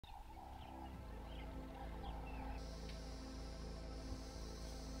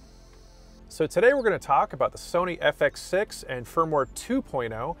So today we're going to talk about the Sony FX6 and Firmware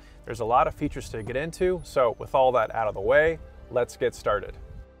 2.0. There's a lot of features to get into, so with all that out of the way, let's get started.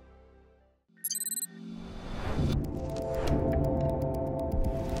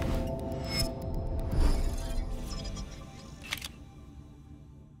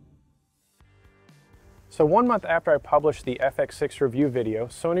 So 1 month after I published the FX6 review video,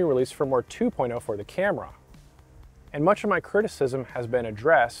 Sony released Firmware 2.0 for the camera. And much of my criticism has been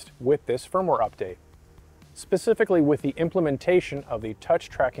addressed with this firmware update, specifically with the implementation of the touch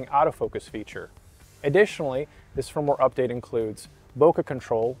tracking autofocus feature. Additionally, this firmware update includes bokeh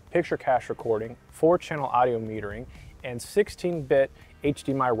control, picture cache recording, 4-channel audio metering, and 16-bit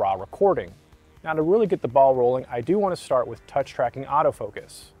HDMI Raw Recording. Now to really get the ball rolling, I do want to start with touch tracking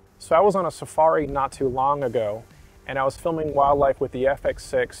autofocus. So I was on a safari not too long ago, and I was filming wildlife with the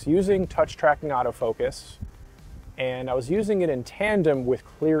FX6 using touch tracking autofocus, and I was using it in tandem with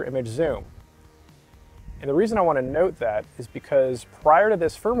clear image zoom. And the reason I want to note that is because prior to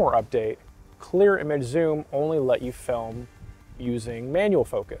this firmware update, clear image zoom only let you film using manual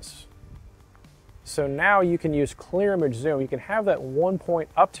focus. So now you can use clear image zoom. You can have that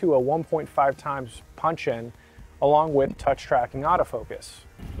up to a 1.5 times punch in along with touch tracking autofocus.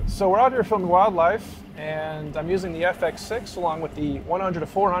 So we're out here filming wildlife, and I'm using the FX6 along with the 100 to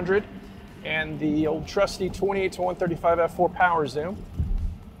 400 and the old trusty 28 to 135 f4 power zoom.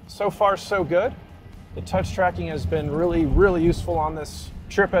 So far so good. The touch tracking has been really useful on this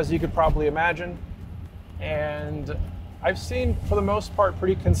trip, as you could probably imagine. And I've seen, for the most part,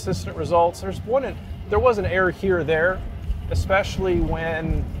 pretty consistent results. There was an error here or there, especially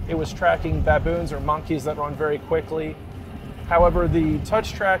when it was tracking baboons or monkeys that run very quickly. However, the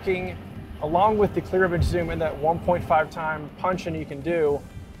touch tracking, along with the clear image zoom and that 1.5 time punch-in you can do,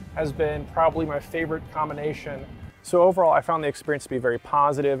 has been probably my favorite combination. So overall, I found the experience to be very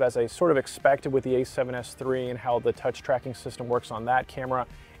positive, as I sort of expected with the A7S III and how the touch tracking system works on that camera.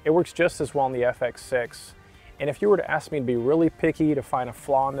 It works just as well on the FX6. And if you were to ask me to be really picky to find a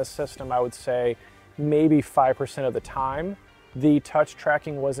flaw in this system, I would say maybe 5% of the time, the touch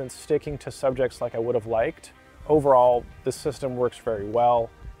tracking wasn't sticking to subjects like I would have liked. Overall, the system works very well.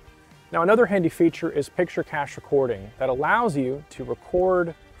 Now, another handy feature is picture cache recording that allows you to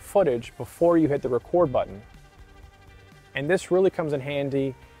record footage before you hit the record button. And this really comes in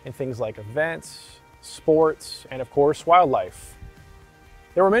handy in things like events, sports, and of course, wildlife.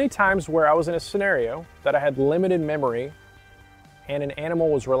 There were many times where I was in a scenario that I had limited memory and an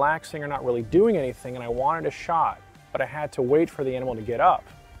animal was relaxing or not really doing anything, and I wanted a shot, but I had to wait for the animal to get up.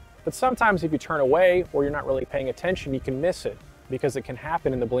 But sometimes if you turn away or you're not really paying attention, you can miss it because it can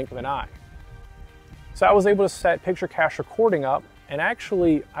happen in the blink of an eye. So I was able to set picture cache recording up, and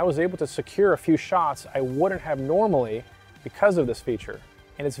actually I was able to secure a few shots I wouldn't have normally because of this feature.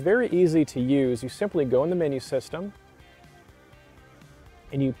 And it's very easy to use. You simply go in the menu system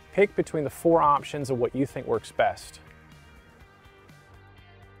and you pick between the 4 options of what you think works best.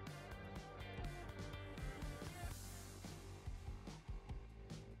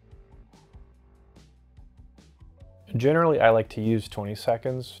 Generally, I like to use 20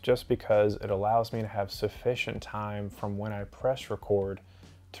 seconds just because it allows me to have sufficient time from when I press record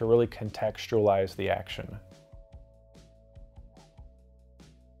to really contextualize the action.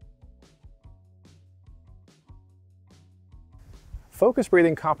 Focus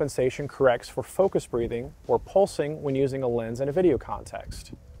breathing compensation corrects for focus breathing or pulsing when using a lens in a video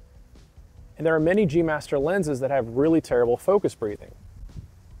context. And there are many G Master lenses that have really terrible focus breathing.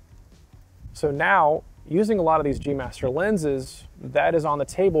 So now, using a lot of these G Master lenses, that is on the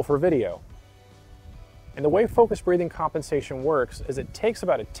table for video. And the way focus breathing compensation works is it takes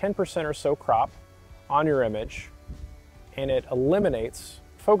about a 10% or so crop on your image and it eliminates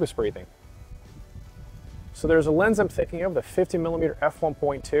focus breathing. So there's a lens I'm thinking of, the 50mm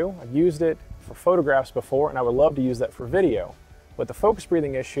f1.2. I've used it for photographs before and I would love to use that for video, but the focus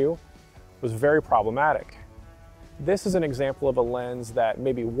breathing issue was very problematic. This is an example of a lens that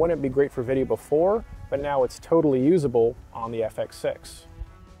maybe wouldn't be great for video before, but now it's totally usable on the FX6.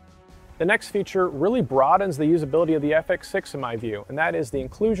 The next feature really broadens the usability of the FX6 in my view, and that is the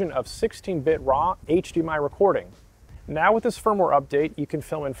inclusion of 16-bit RAW HDMI recording. Now with this firmware update, you can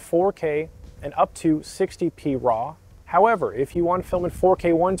film in 4K and up to 60p RAW. However, if you want to film in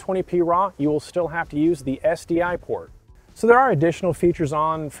 4K 120p RAW, you will still have to use the SDI port. So there are additional features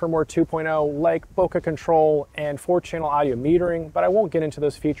on Firmware 2.0 like bokeh control and 4-channel audio metering, but I won't get into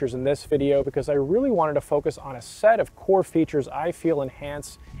those features in this video because I really wanted to focus on a set of core features I feel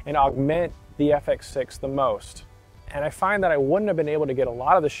enhance and augment the FX6 the most. And I find that I wouldn't have been able to get a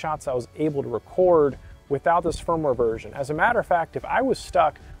lot of the shots I was able to record without this firmware version. As a matter of fact, if I was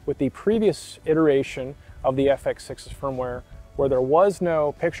stuck with the previous iteration of the FX6's firmware, where there was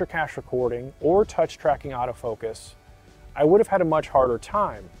no picture cache recording or touch tracking autofocus, I would have had a much harder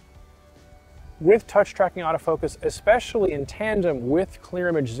time. With touch tracking autofocus, especially in tandem with clear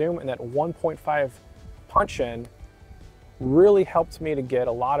image zoom and that 1.5 punch-in, really helped me to get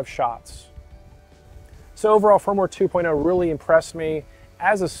a lot of shots. So overall, Firmware 2.0 really impressed me.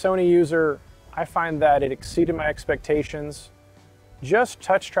 As a Sony user, I find that it exceeded my expectations. Just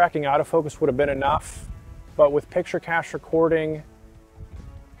touch tracking autofocus would have been enough, but with picture cache recording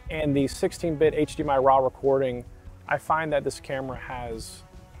and the 16-bit HDMI Raw Recording, I find that this camera has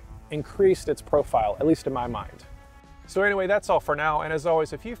increased its profile, at least in my mind. So anyway, that's all for now, and as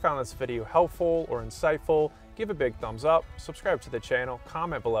always, if you found this video helpful or insightful, give a big thumbs up, subscribe to the channel,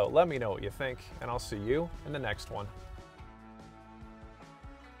 comment below, let me know what you think, and I'll see you in the next one.